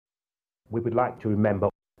We would like to remember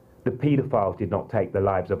the paedophiles did not take the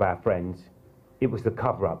lives of our friends. It was the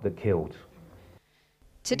cover-up that killed.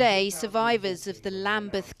 Today, survivors of the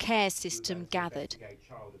Lambeth care system gathered.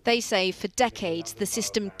 They say for decades the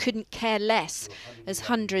system couldn't care less as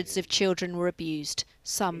hundreds of children were abused,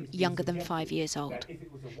 some younger than 5 years old.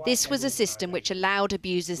 This was a system which allowed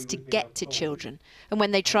abusers to get to children, and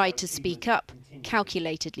when they tried to speak up,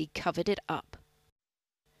 calculatedly covered it up.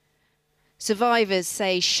 Survivors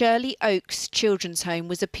say Shirley Oaks Children's Home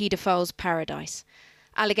was a paedophile's paradise.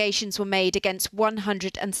 Allegations were made against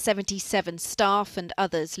 177 staff and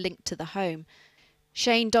others linked to the home.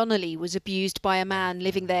 Shane Donnelly was abused by a man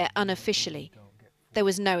living there unofficially. There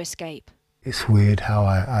was no escape. It's weird how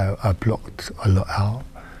I blocked a lot out.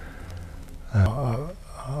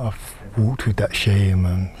 I've walked with that shame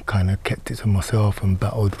and kind of kept it to myself and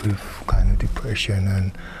battled with kind of depression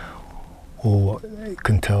and all what it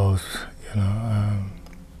entails, you know.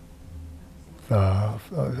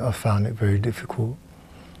 I found it very difficult.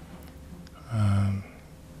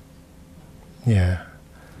 Yeah.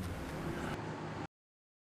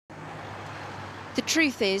 The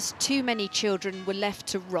truth is, too many children were left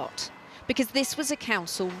to rot because this was a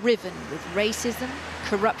council riven with racism,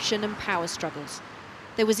 corruption and power struggles.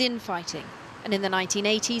 There was infighting and in the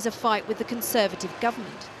 1980s a fight with the Conservative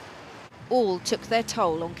government. All took their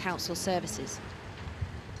toll on council services.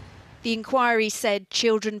 The inquiry said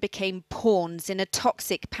children became pawns in a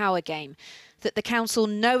toxic power game, that the council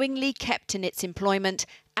knowingly kept in its employment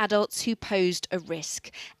adults who posed a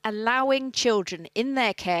risk, allowing children in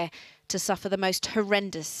their care to suffer the most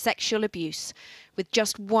horrendous sexual abuse, with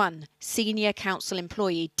just one senior council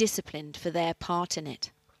employee disciplined for their part in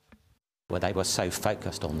it. Well, they were so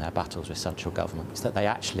focused on their battles with central governments that they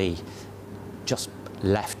actually just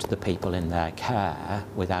left the people in their care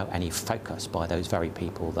without any focus by those very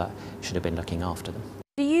people that should have been looking after them.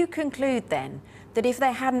 Do you conclude then that if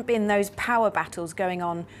there hadn't been those power battles going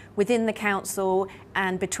on within the council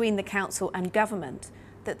and between the council and government,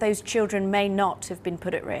 that those children may not have been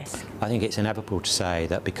put at risk? I think it's inevitable to say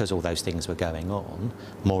that because all those things were going on,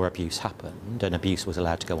 more abuse happened and abuse was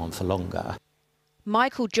allowed to go on for longer.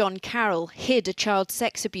 Michael John Carroll hid a child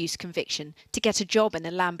sex abuse conviction to get a job in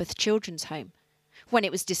a Lambeth children's home. When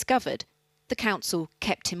it was discovered, the council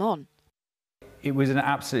kept him on. It was an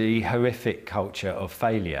absolutely horrific culture of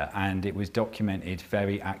failure, and it was documented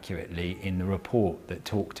very accurately in the report that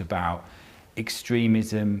talked about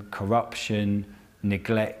extremism, corruption,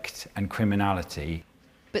 neglect and criminality.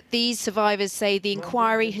 But these survivors say the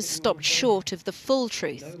inquiry has stopped short of the full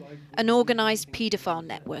truth, an organised paedophile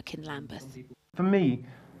network in Lambeth. For me,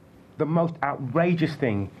 the most outrageous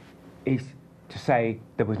thing is to say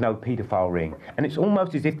there was no paedophile ring. And it's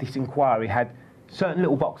almost as if this inquiry had certain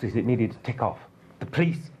little boxes it needed to tick off. The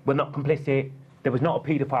police were not complicit, there was not a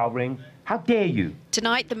paedophile ring. How dare you?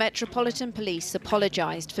 Tonight, the Metropolitan Police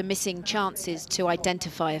apologised for missing chances to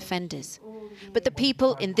identify offenders. But the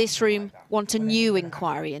people in this room want a new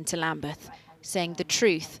inquiry into Lambeth, saying the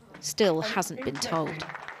truth still hasn't been told.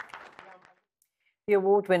 The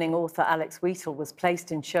award-winning author Alex Wheatle was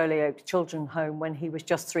placed in Shirley Oaks Children's Home when he was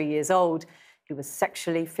just 3 years old. He was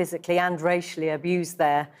sexually, physically and racially abused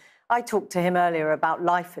there. I talked to him earlier about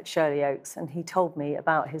life at Shirley Oaks and he told me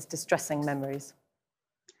about his distressing memories.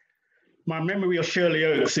 My memory of Shirley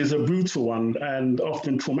Oaks is a brutal one and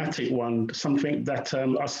often traumatic one, something that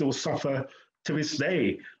I still suffer to this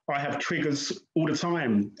day. I have triggers all the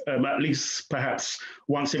time, at least perhaps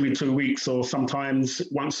once every 2 weeks or sometimes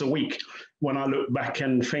once a week, when I look back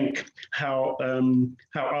and think how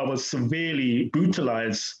I was severely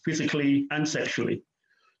brutalized physically and sexually.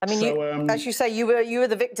 I mean, so, as you say, you were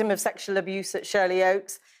the victim of sexual abuse at Shirley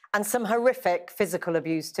Oaks and some horrific physical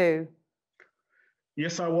abuse too.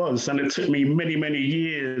 Yes, I was. And it took me many, many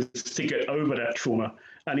years to get over that trauma.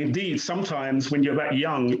 And indeed, sometimes when you're that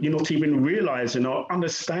young, you're not even realizing or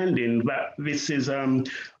understanding that this is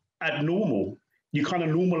abnormal. You kind of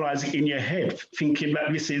normalize it in your head, thinking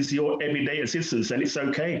that this is your everyday existence and it's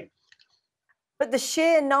okay. But the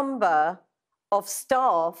sheer number of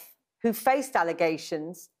staff who faced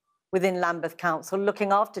allegations within Lambeth Council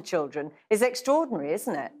looking after children is extraordinary,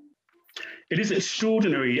 isn't it? It is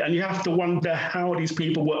extraordinary, and you have to wonder how these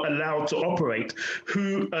people were allowed to operate,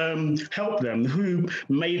 who helped them, who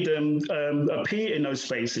made them appear in those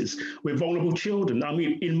spaces with vulnerable children. I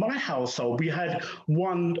mean, in my household, we had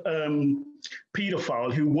one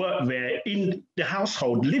paedophile who worked there in the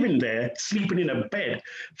household, living there, sleeping in a bed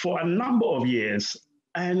for a number of years.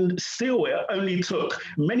 And still, it only took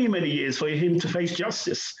many, many years for him to face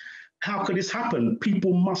justice. How could this happen?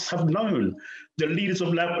 People must have known. The leaders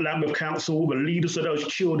of Lambeth Council, the leaders of those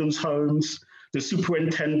children's homes, the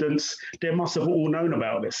superintendents, they must have all known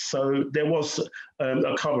about this. So there was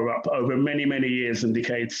a cover-up over many, many years and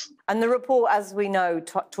decades. And the report, as we know,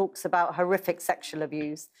 talks about horrific sexual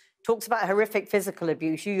abuse, talks about horrific physical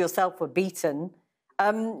abuse. You yourself were beaten,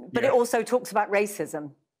 but it also talks about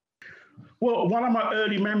racism. Well, one of my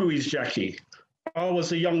early memories, Jackie, I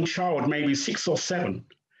was a young child, maybe 6 or 7,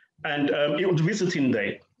 and it was visiting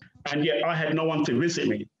day, and yet I had no one to visit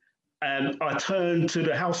me. And I turned to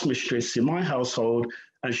the house mistress in my household,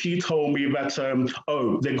 and she told me that,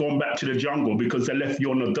 oh, they're gone back to the jungle because they left you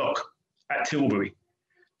on the dock at Tilbury.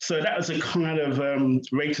 So that was a kind of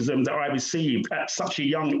racism that I received at such a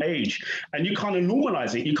young age. And you kind of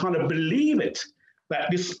normalize it, you kind of believe it, that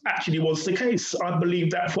this actually was the case. I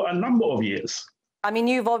believed that for a number of years. I mean,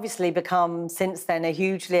 you've obviously become, since then, a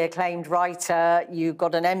hugely acclaimed writer. You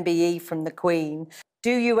got an MBE from the Queen.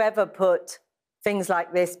 Do you ever put things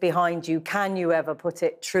like this behind you? Can you ever put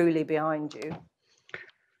it truly behind you?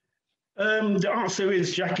 The answer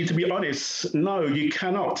is, Jackie, to be honest, no, you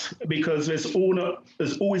cannot, because there's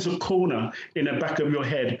always a corner in the back of your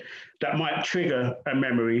head that might trigger a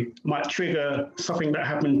memory, might trigger something that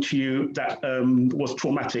happened to you that was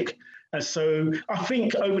traumatic. And so I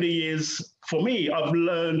think over the years, for me, I've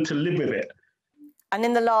learned to live with it. And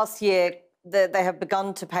in the last year, they have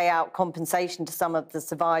begun to pay out compensation to some of the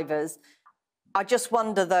survivors. I just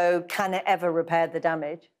wonder, though, can it ever repair the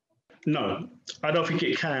damage? No, I don't think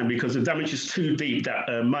it can, because the damage is too deep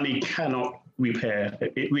that money cannot repair.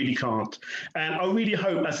 It really can't. And I really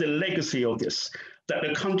hope, as a legacy of this, that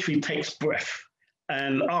the country takes breath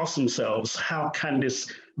and asks themselves, how can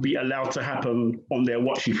this be allowed to happen on their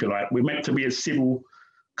watch, if you like? We're meant to be a civil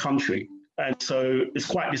country. And so it's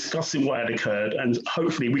quite disgusting what had occurred. And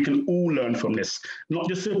hopefully we can all learn from this, not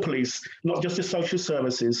just the police, not just the social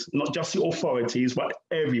services, not just the authorities, but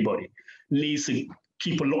everybody needs to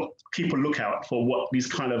keep a lookout for what these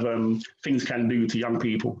kind of things can do to young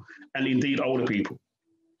people and indeed older people.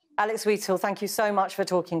 Alex Wheatle, thank you so much for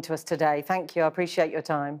talking to us today. Thank you. I appreciate your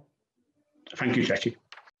time. Thank you, Jackie.